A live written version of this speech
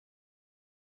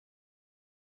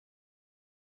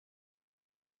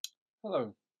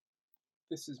Hello,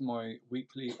 this is my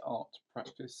weekly art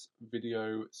practice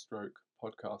video stroke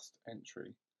podcast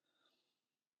entry.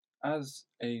 As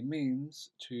a means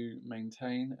to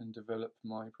maintain and develop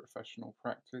my professional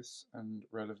practice and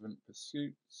relevant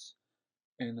pursuits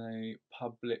in a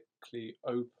publicly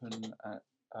open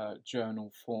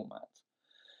journal format,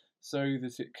 so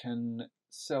that it can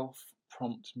self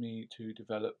prompt me to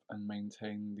develop and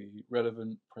maintain the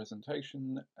relevant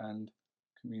presentation and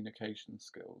communication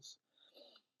skills.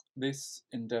 This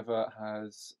endeavour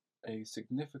has a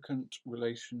significant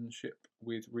relationship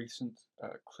with recent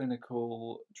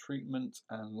clinical treatment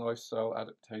and lifestyle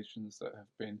adaptations that have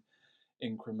been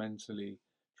incrementally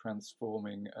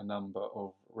transforming a number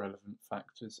of relevant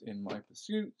factors in my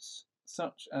pursuits,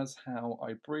 such as how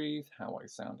I breathe, how I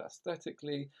sound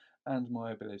aesthetically, and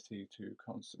my ability to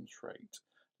concentrate.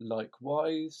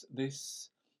 Likewise,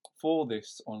 for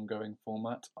this ongoing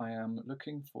format, I am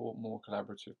looking for more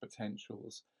collaborative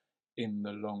potentials in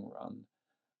the long run,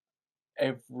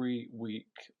 every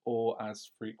week or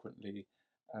as frequently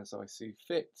as I see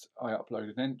fit. I upload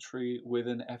an entry with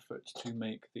an effort to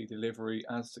make the delivery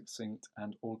as succinct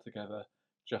and altogether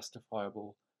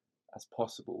justifiable as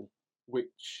possible,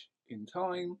 which in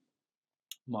time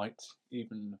might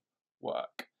even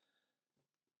work.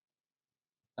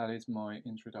 That is my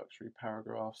introductory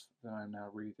paragraph that I'm now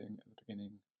reading at the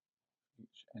beginning of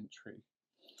each entry.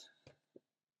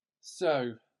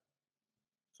 So,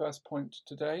 first point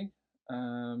today,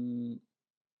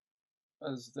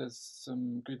 as there's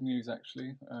some good news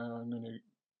actually. I'm going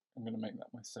to make that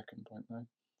my second point now.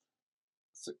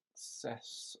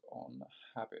 Success on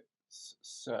habits.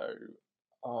 So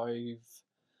I've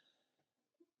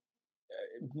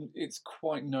it's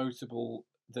quite notable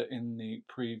that in the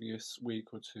previous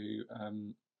week or two,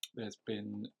 there's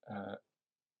been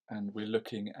and we're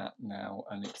looking at now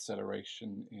an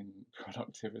acceleration in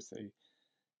productivity.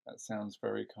 That sounds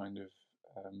very kind of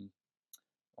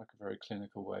like a very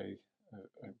clinical way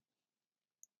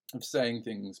of saying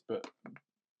things, but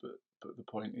the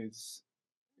point is,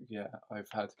 yeah,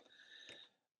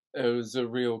 it was a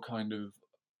real kind of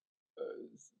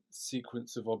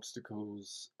sequence of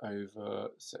obstacles over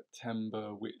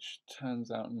September, which turns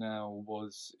out now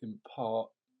was in part,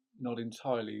 not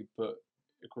entirely, but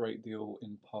a great deal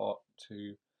in part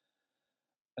to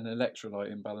an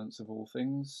electrolyte imbalance of all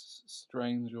things.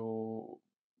 Strange or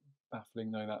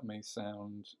baffling though that may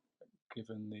sound,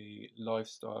 given the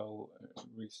lifestyle,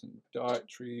 recent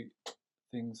dietary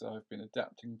things I've been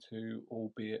adapting to,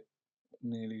 albeit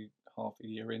nearly half a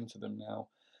year into them now.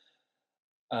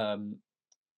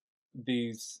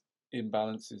 These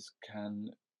imbalances can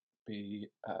be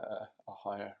a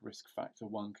higher risk factor.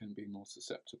 One can be more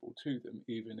susceptible to them,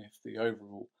 even if the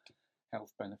overall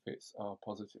health benefits are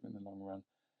positive in the long run.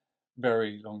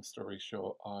 Very long story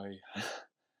short, I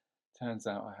turns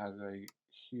out I had a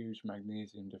huge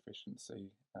magnesium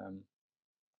deficiency,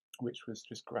 which was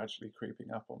just gradually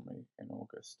creeping up on me in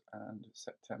August and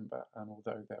September. And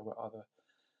although there were other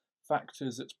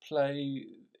factors at play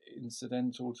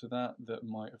incidental to that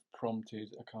might have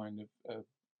prompted a kind of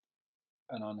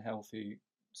an unhealthy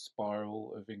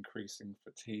spiral of increasing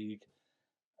fatigue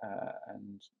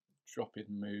and drop in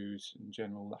mood and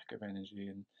general lack of energy,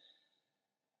 and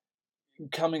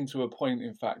coming to a point,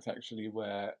 in fact, actually,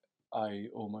 where I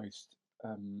almost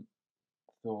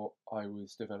thought I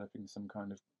was developing some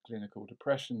kind of clinical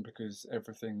depression, because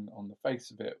everything on the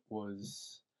face of it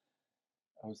was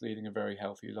I was leading a very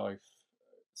healthy life,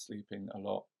 sleeping a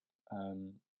lot,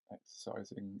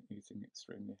 exercising, eating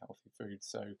extremely healthy food.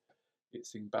 So it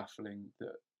seemed baffling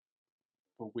that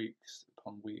for weeks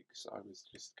upon weeks I was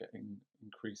just getting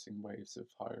increasing waves of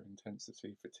higher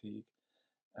intensity fatigue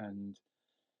and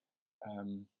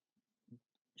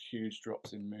huge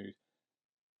drops in mood.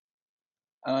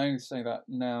 And I only say that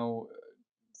now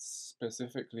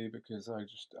specifically because I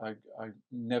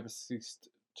never ceased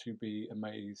to be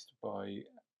amazed by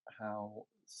how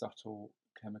subtle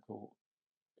chemical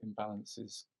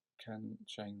imbalances can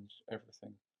change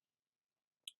everything,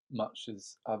 much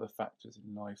as other factors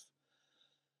in life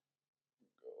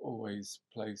always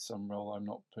play some role. I'm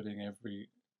not putting every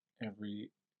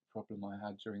problem I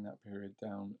had during that period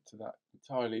down to that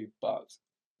entirely, but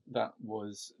that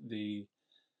was the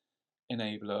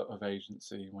enabler of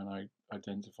agency. When I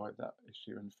identified that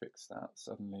issue and fixed that,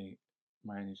 suddenly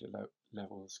my energy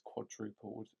levels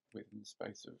quadrupled within the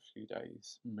space of a few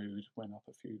days. Mood went up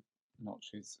a few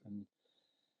notches, and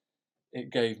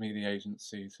it gave me the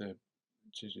agency to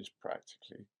just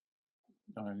practically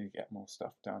not only get more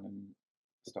stuff done and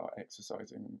start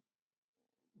exercising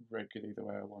regularly the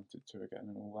way I wanted to again,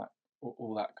 and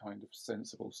all that kind of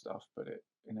sensible stuff, but it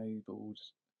enabled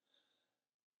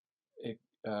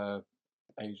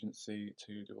agency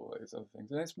to do all those other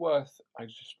things. And it's worth, I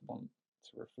just want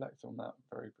to reflect on that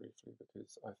very briefly,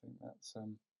 because I think that's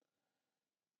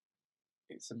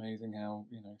it's amazing how,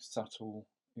 subtle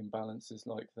imbalances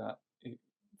like that,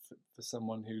 for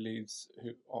someone who leads,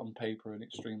 who on paper an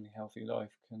extremely healthy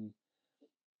life, can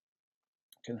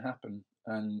happen.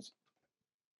 And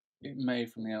it may,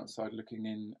 from the outside looking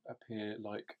in, appear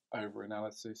like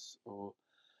over-analysis or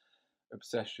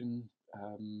obsession.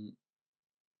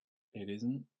 It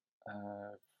isn't,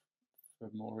 for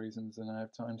more reasons than I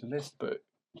have time to list, but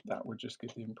that would just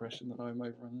give the impression that I'm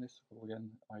over-analytical again.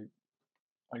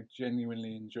 I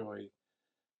genuinely enjoy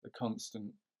the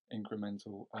constant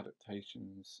incremental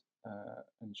adaptations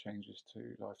and changes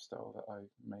to lifestyle that I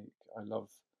make.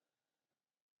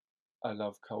 I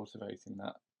love cultivating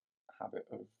that habit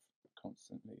of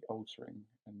constantly altering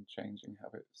and changing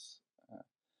habits.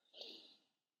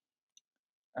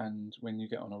 And when you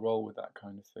get on a roll with that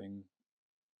kind of thing,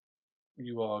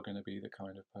 you are going to be the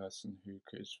kind of person who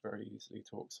could very easily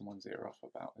talk someone's ear off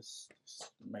about this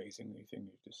amazing new thing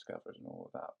you've discovered and all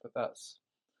of that. But that's,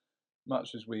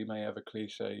 much as we may have a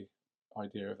cliche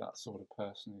idea of that sort of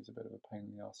person who's a bit of a pain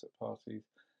in the arse at parties,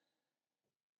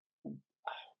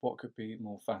 what could be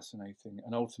more fascinating?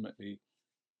 And ultimately,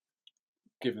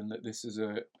 given that this is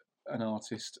an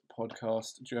artist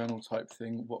podcast journal type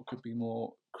thing, what could be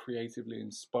more creatively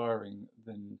inspiring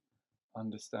than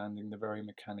understanding the very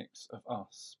mechanics of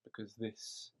us? Because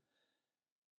this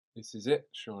is it,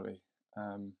 surely,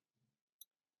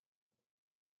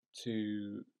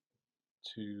 to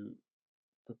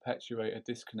perpetuate a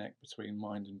disconnect between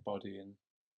mind and body, and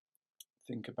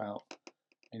think about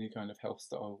any kind of health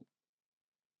style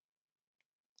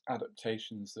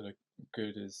adaptations that are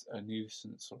good as a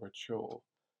nuisance or a chore,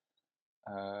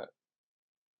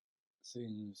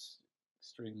 seems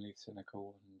extremely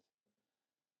cynical and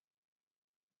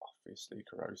obviously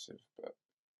corrosive. But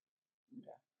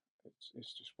yeah,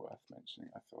 it's just worth mentioning,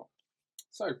 I thought.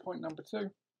 So, point number 2.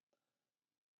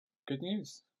 Good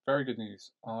news. Very good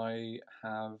news. I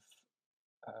have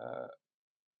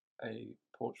a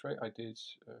portrait I did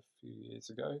a few years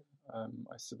ago.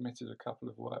 I submitted a couple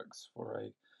of works for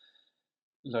a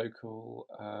local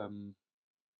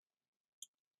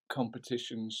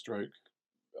competition stroke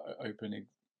open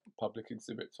public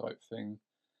exhibit type thing,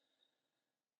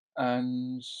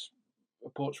 and a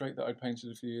portrait that I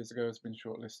painted a few years ago has been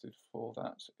shortlisted for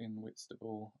that in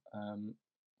Whitstable. I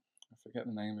forget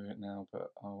the name of it now,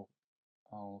 but I'll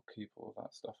keep all of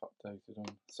that stuff updated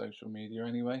on social media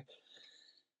anyway.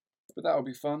 But that'll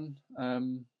be fun.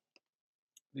 The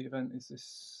event is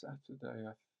this Saturday,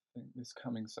 I think. This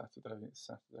coming Saturday. It's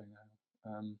Saturday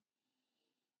now.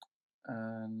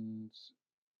 And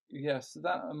yes,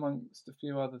 that amongst a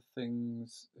few other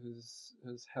things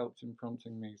has helped in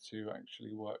prompting me to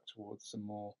actually work towards some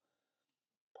more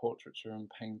portraiture and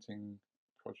painting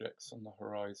projects on the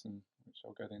horizon, which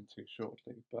I'll get into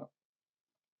shortly. But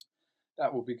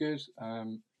that will be good.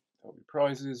 There'll be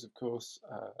prizes, of course.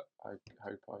 I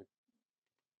hope I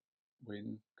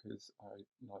win, because I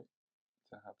like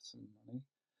to have some money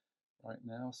right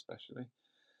now, especially.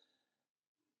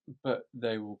 But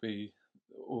they will be,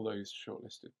 all those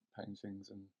shortlisted paintings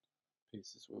and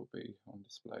pieces will be on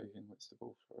display in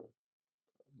Whitstable for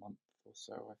a month or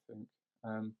so, I think.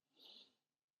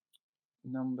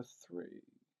 Number 3.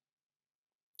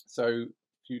 So,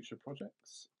 future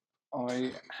projects.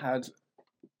 I had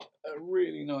a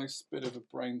really nice bit of a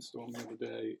brainstorm the other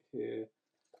day here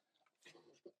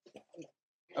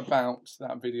about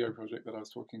that video project that I was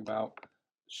talking about.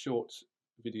 Short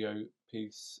video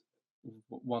piece,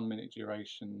 1 minute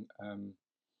duration, and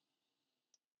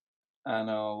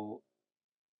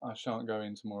I shan't go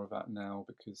into more of that now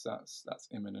because that's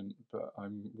imminent. But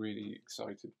I'm really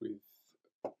excited with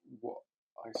what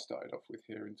I started off with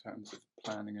here in terms of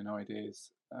planning and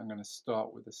ideas. I'm going to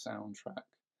start with the soundtrack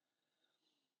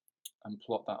and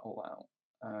plot that all out,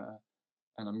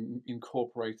 and I'm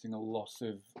incorporating a lot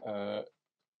of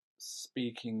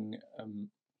speaking,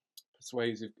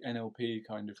 persuasive NLP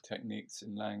kind of techniques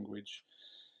in language,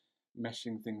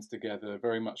 meshing things together,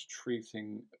 very much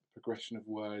treating progression of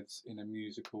words in a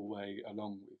musical way,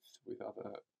 along with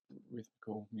other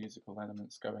rhythmical musical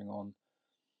elements going on,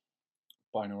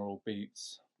 binaural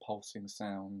beats, pulsing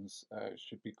sounds. It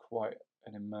should be quite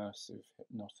an immersive,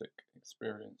 hypnotic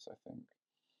experience, I think.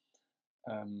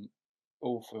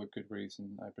 All for good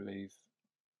reason, I believe.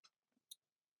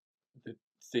 The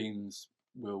themes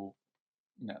will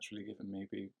naturally, given me,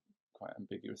 be quite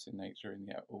ambiguous in nature, and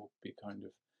yet all be kind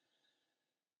of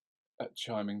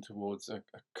chiming towards a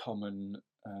common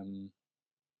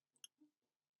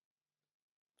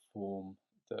form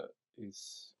that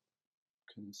is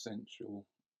consensual,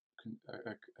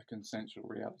 a consensual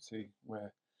reality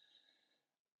where,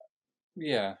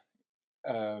 yeah,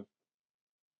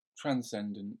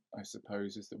 transcendent, I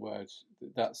suppose, is the word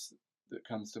that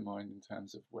comes to mind in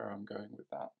terms of where I'm going with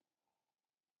that.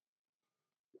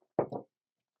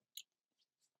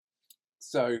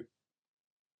 So,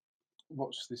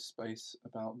 watch this space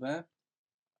about there.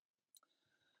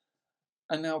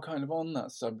 And now, kind of on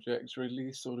that subject,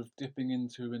 really sort of dipping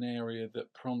into an area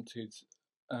that prompted,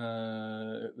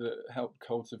 that helped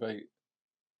cultivate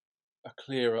a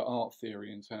clearer art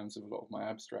theory in terms of a lot of my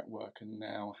abstract work, and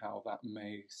now how that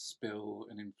may spill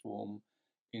and inform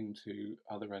into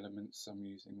other elements I'm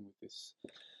using with this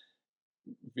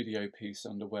video piece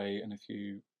underway and a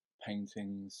few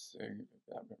paintings.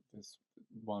 There's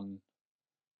one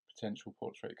potential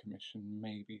portrait commission,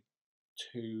 maybe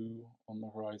two on the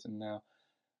horizon now.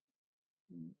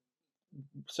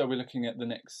 So we're looking at the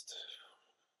next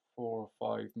 4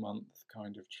 or 5 month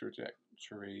kind of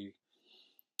trajectory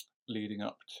leading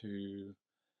up to,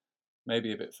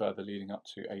 maybe a bit further, leading up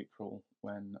to April,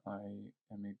 when I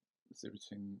am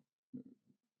exhibiting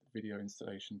video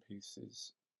installation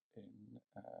pieces in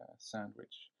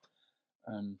Sandwich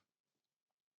for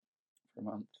a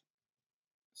month.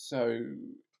 So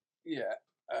yeah,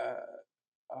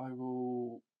 I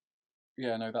will.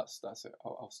 Yeah, no, that's it.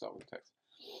 I'll start with the text.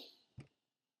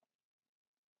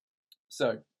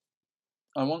 So,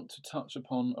 I want to touch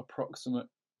upon approximate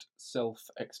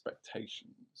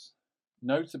self-expectations,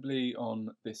 notably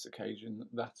on this occasion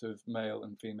that of male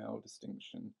and female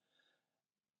distinction,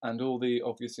 and all the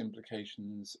obvious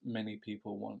implications many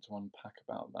people want to unpack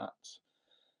about that.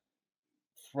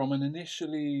 From an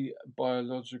initially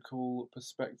biological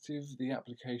perspective, the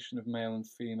application of male and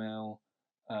female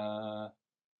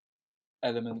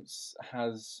elements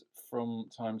has from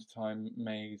time to time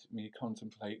made me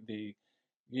contemplate the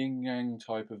yin-yang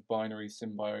type of binary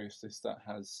symbiosis that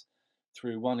has,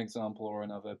 through one example or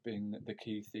another, been the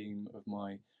key theme of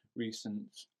my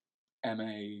recent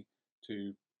MA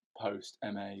to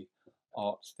post-MA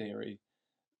art theory,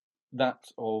 that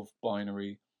of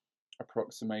binary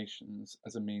approximations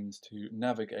as a means to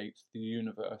navigate the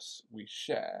universe we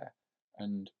share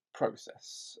and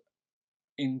process.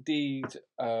 Indeed,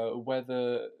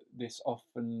 whether this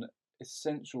often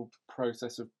essential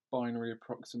process of binary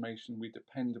approximation we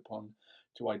depend upon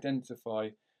to identify,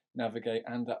 navigate,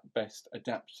 and at best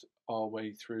adapt our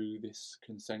way through this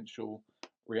consensual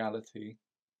reality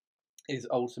is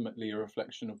ultimately a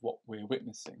reflection of what we're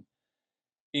witnessing,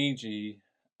 e.g.,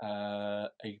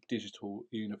 a digital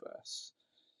universe.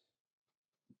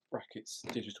 Brackets,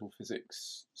 digital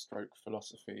physics stroke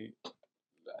philosophy,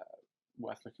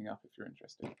 worth looking up if you're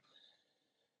interested.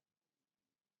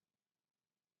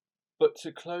 But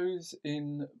to close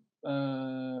in,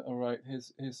 all right,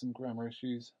 here's some grammar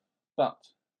issues. But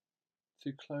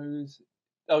to close,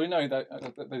 oh no, that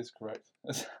is correct,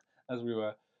 as we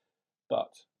were.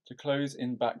 But to close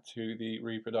in back to the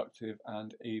reproductive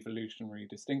and evolutionary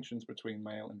distinctions between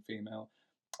male and female,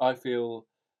 I feel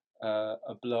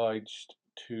obliged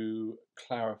to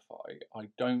clarify. I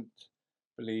don't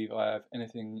believe I have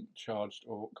anything charged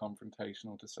or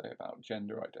confrontational to say about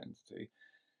gender identity.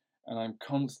 And I'm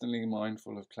constantly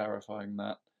mindful of clarifying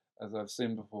that, as I've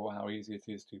seen before how easy it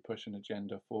is to push an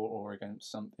agenda for or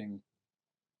against something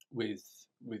with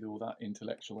all that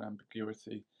intellectual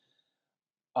ambiguity.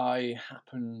 I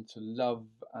happen to love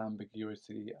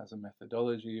ambiguity as a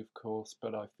methodology, of course,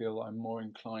 but I feel I'm more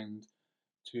inclined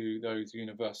to those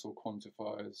universal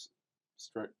quantifiers,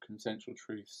 stroke consensual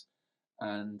truths,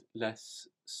 and less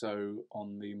so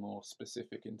on the more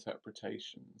specific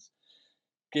interpretations.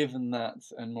 Given that,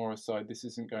 and more aside, this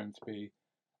isn't going to be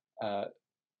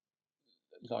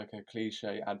like a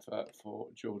cliche advert for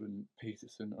Jordan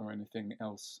Peterson or anything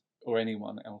else, or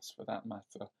anyone else for that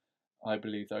matter. I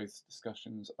believe those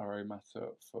discussions are a matter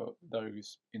for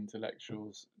those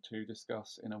intellectuals to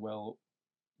discuss in a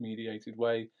well-mediated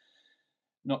way,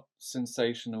 not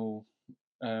sensational,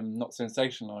 not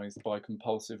sensationalized by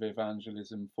compulsive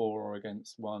evangelism for or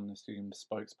against one assumed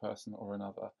spokesperson or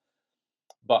another.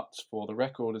 But for the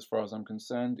record, as far as I'm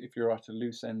concerned, if you're at a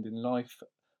loose end in life,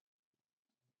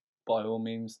 by all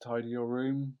means, tidy your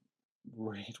room,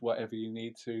 read whatever you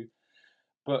need to.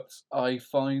 But I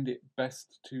find it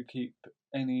best to keep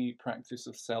any practice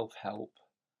of self-help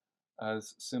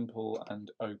as simple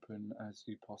and open as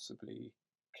you possibly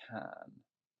can.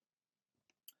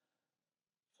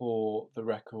 For the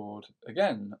record,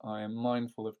 again, I am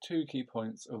mindful of two key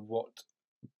points of what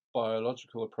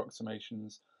biological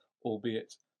approximations,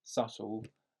 albeit subtle,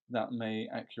 that may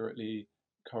accurately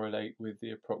correlate with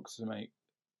the approximate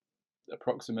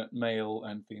approximate male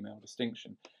and female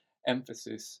distinction,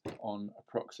 emphasis on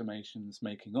approximations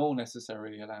making all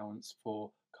necessary allowance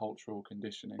for cultural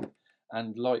conditioning,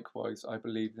 and likewise I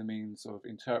believe the means of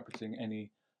interpreting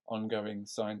any ongoing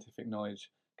scientific knowledge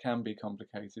can be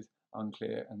complicated,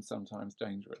 unclear, and sometimes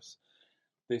dangerous.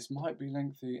 This might be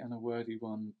lengthy and a wordy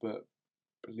one, but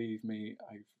believe me,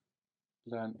 I've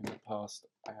learned in the past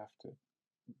I have to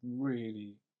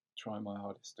really try my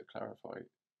hardest to clarify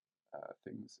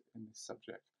things in this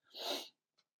subject.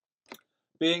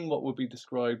 Being what would be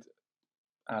described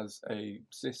as a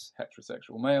cis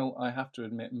heterosexual male, I have to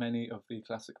admit many of the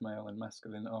classic male and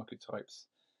masculine archetypes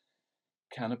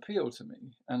can appeal to me,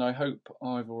 and I hope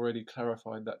I've already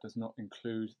clarified that does not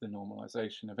include the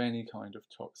normalization of any kind of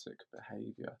toxic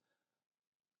behaviour.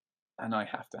 And I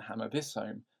have to hammer this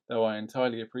home, though I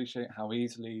entirely appreciate how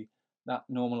easily that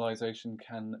normalization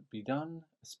can be done,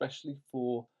 especially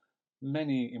for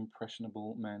many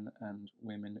impressionable men and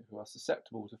women who are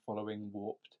susceptible to following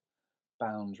warped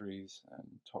boundaries and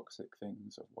toxic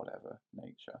things of whatever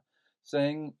nature.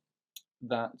 Saying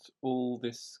that all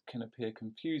this can appear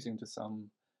confusing to some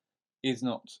is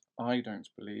not, I don't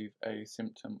believe, a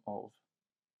symptom of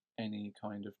any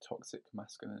kind of toxic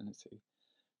masculinity.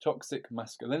 Toxic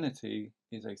masculinity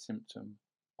is a symptom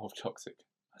of toxic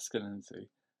masculinity.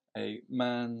 A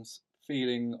man's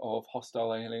feeling of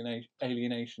hostile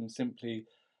alienation simply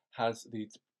has the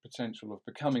potential of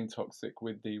becoming toxic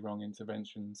with the wrong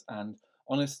interventions, and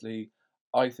honestly,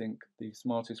 I think the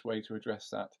smartest way to address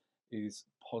that is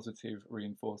positive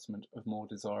reinforcement of more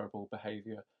desirable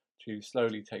behaviour to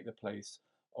slowly take the place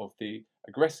of the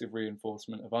aggressive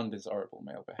reinforcement of undesirable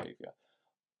male behaviour,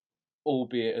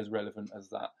 albeit as relevant as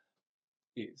that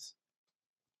is.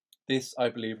 This, I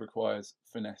believe, requires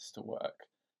finesse to work,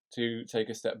 to take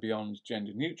a step beyond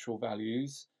gender-neutral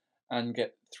values and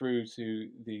get through to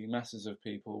the masses of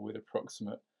people with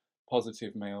approximate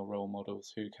positive male role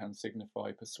models who can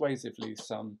signify persuasively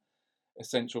some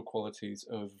essential qualities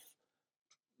of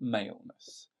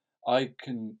maleness. I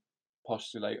can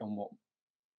postulate on what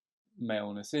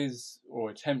maleness is, or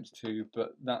attempt to,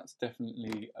 but that's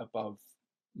definitely above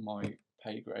my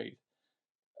pay grade.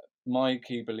 My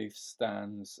key belief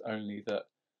stands only that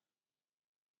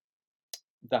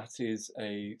that is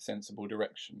a sensible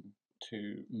direction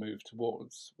to move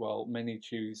towards. While many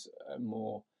choose a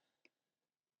more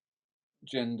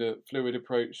gender fluid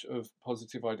approach of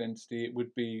positive identity, it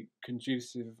would be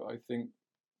conducive, I think,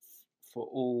 for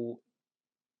all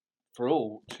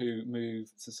to move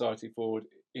society forward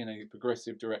in a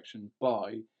progressive direction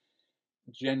by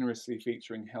generously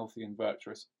featuring healthy and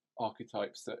virtuous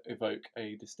archetypes that evoke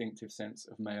a distinctive sense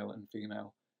of male and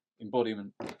female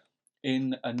embodiment.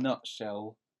 In a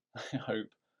nutshell, I hope,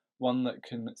 one that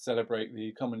can celebrate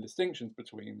the common distinctions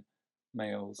between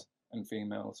males and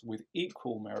females with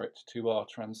equal merit to our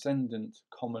transcendent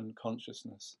common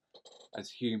consciousness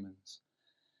as humans.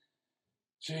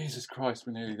 Jesus Christ,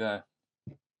 we're nearly there.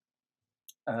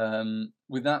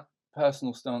 With that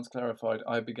personal stance clarified,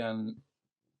 I began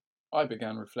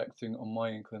reflecting on my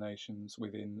inclinations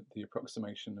within the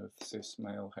approximation of cis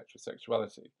male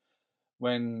heterosexuality.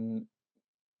 When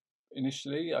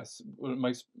initially,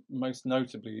 most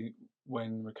notably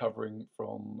when recovering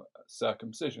from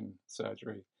circumcision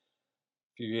surgery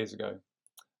a few years ago.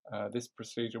 This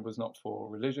procedure was not for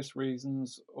religious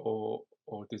reasons or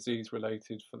disease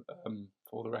related.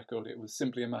 For the record, it was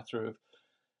simply a matter of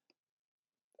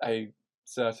a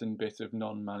certain bit of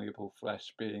non-malleable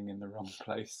flesh being in the wrong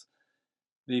place.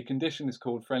 The condition is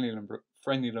called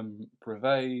frenulum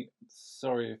breve.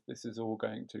 Sorry if this is all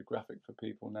going too graphic for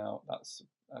people now. That's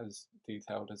as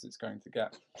detailed as it's going to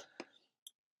get.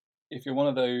 If you're one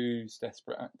of those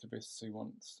desperate activists who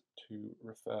wants to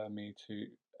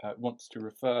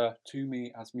refer to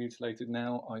me as mutilated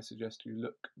now, I suggest you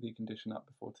look the condition up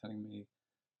before telling me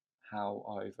how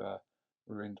I've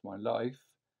ruined my life.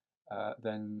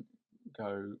 Then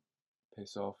go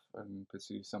piss off and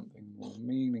pursue something more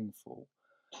meaningful.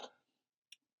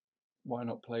 Why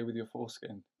not play with your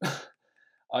foreskin?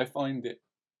 I find it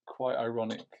quite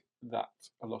ironic that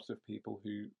a lot of people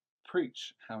who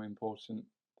preach how important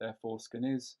their foreskin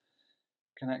is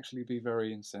can actually be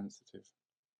very insensitive.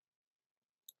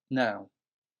 Now,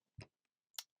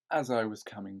 as I was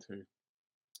coming to,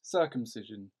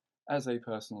 circumcision as a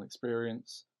personal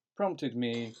experience prompted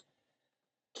me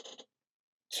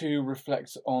to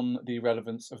reflect on the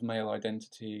relevance of male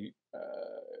identity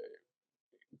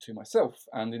to myself,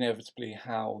 and inevitably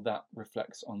how that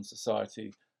reflects on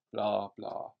society, blah,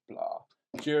 blah, blah.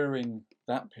 During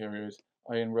that period,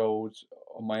 I enrolled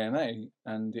on my MA,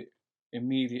 and it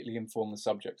immediately informed the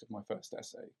subject of my first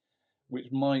essay,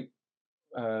 which might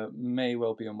may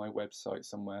well be on my website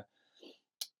somewhere.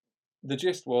 The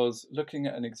gist was looking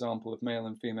at an example of male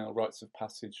and female rites of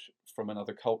passage from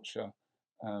another culture.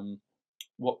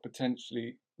 What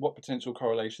potential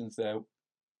correlations there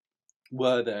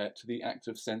were there to the act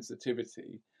of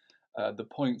sensitivity. The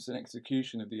points and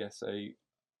execution of the essay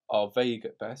are vague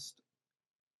at best,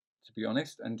 to be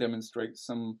honest, and demonstrate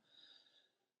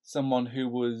someone who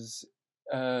was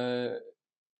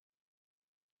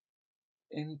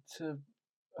into,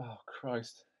 oh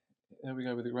Christ, there we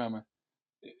go with the grammar,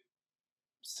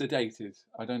 sedated.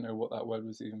 I don't know what that word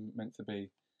was even meant to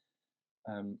be.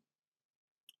 I'm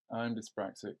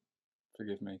dyspraxic,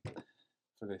 forgive me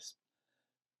for this.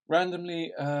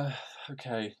 Randomly,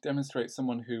 okay, demonstrate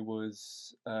someone who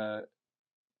was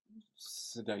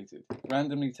sedated,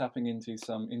 randomly tapping into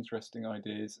some interesting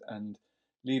ideas and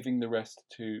leaving the rest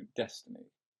to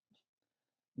destiny.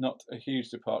 Not a huge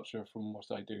departure from what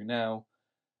I do now,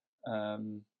 but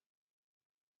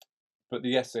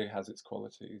the essay has its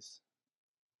qualities,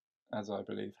 as I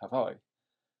believe have I.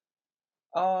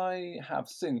 I have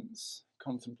since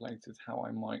contemplated how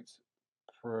I might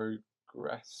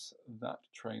progress that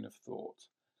train of thought.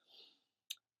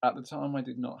 At the time, I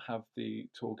did not have the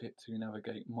toolkit to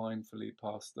navigate mindfully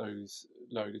past those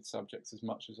loaded subjects as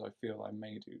much as I feel I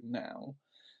may do now.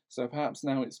 So perhaps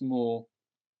now it's more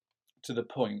to the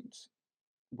point.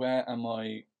 Where am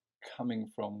I coming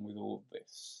from with all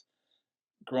this?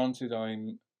 Granted,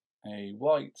 I'm a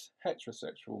white,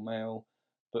 heterosexual male,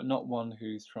 but not one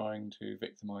who's trying to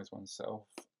victimize oneself.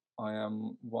 I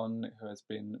am one who has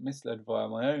been misled via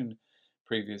my own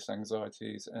previous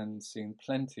anxieties and seen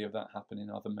plenty of that happen in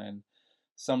other men,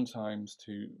 sometimes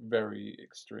to very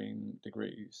extreme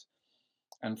degrees,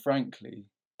 and frankly,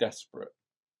 desperate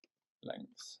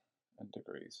lengths and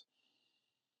degrees.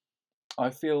 I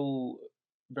feel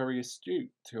very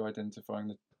astute to identifying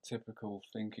the typical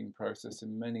thinking process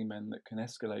in many men that can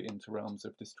escalate into realms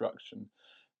of destruction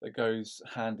that goes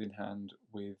hand in hand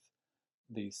with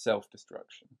the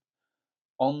self-destruction.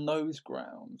 On those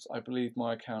grounds, I believe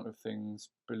my account of things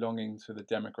belonging to the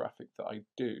demographic that I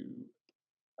do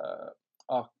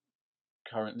are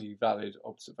currently valid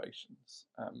observations.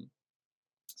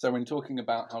 So when talking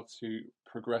about how to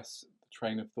progress the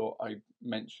train of thought I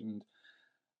mentioned,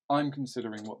 I'm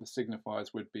considering what the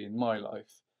signifiers would be in my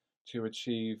life to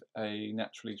achieve a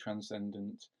naturally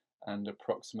transcendent and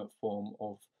approximate form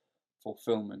of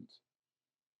fulfillment.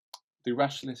 The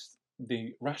rationalist,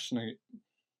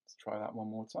 let's try that one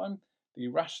more time. The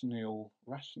rationalist,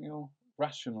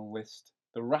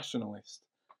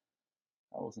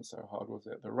 that wasn't so hard, was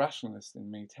it? The rationalist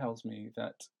in me tells me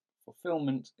that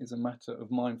fulfillment is a matter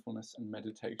of mindfulness and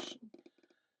meditation.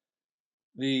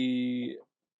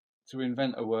 To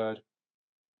invent a word,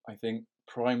 I think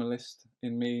primalist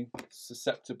in me,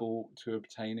 susceptible to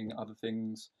obtaining other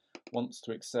things, wants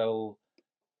to excel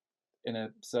in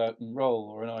a certain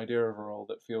role or an idea of a role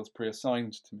that feels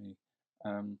pre-assigned to me,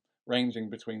 ranging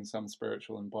between some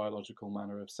spiritual and biological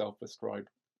manner of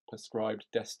prescribed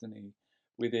destiny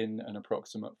within an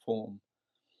approximate form.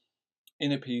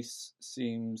 Inner peace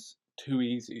seems too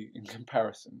easy in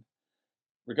comparison.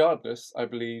 Regardless, I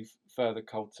believe further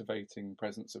cultivating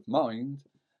presence of mind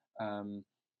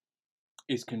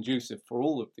is conducive for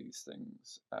all of these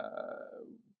things.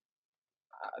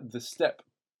 The step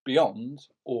beyond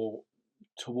or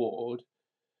toward,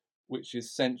 which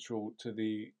is central to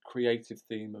the creative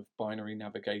theme of binary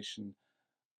navigation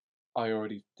I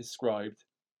already described,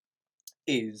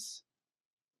 is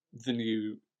the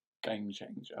new game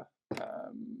changer,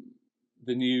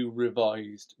 the new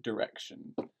revised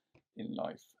direction in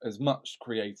life, as much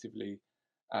creatively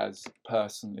as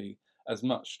personally, as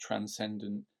much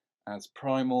transcendent as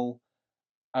primal,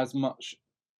 as much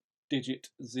digit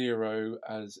 0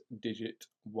 as digit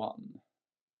 1.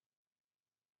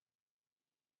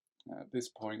 At this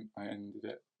point, I ended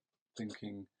it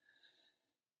thinking,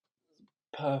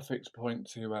 perfect point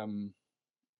to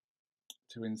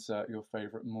insert your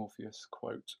favourite Morpheus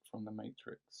quote from The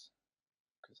Matrix,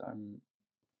 because I'm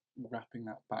wrapping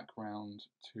that back round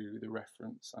to the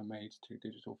reference I made to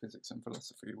digital physics and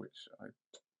philosophy, which I,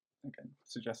 again,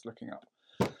 suggest looking up.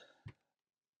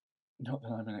 Not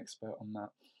that I'm an expert on that.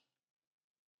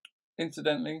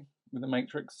 Incidentally, with The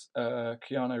Matrix,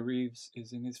 Keanu Reeves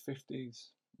is in his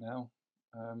 50s now.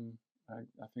 I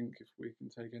think if we can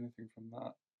take anything from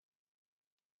that,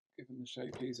 given the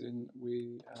shape he's in,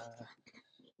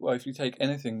 well, if you take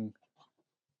anything,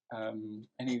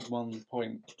 any one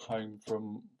point home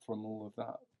from all of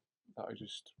that I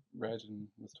just read and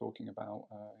was talking about,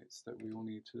 it's that we all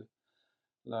need to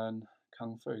learn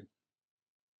Kung Fu.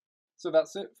 So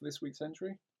that's it for this week's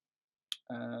entry.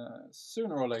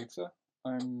 Sooner or later,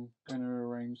 I'm going to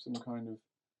arrange some kind of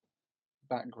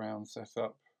background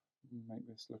setup, make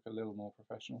this look a little more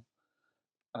professional,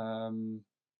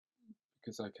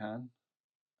 because I can.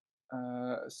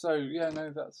 So yeah,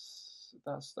 no, that's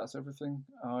everything.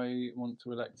 I want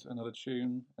to elect another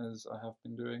tune, as I have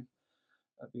been doing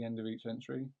at the end of each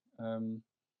entry.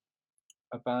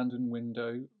 Abandoned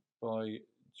Window by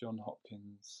John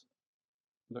Hopkins.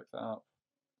 Look that up,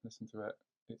 listen to it,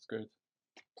 it's good.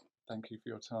 Thank you for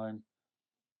your time.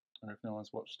 Or if no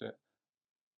one's watched it,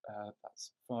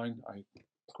 that's fine. I'm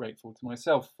grateful to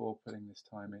myself for putting this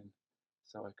time in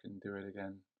so I can do it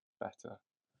again better,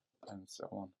 and so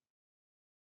on.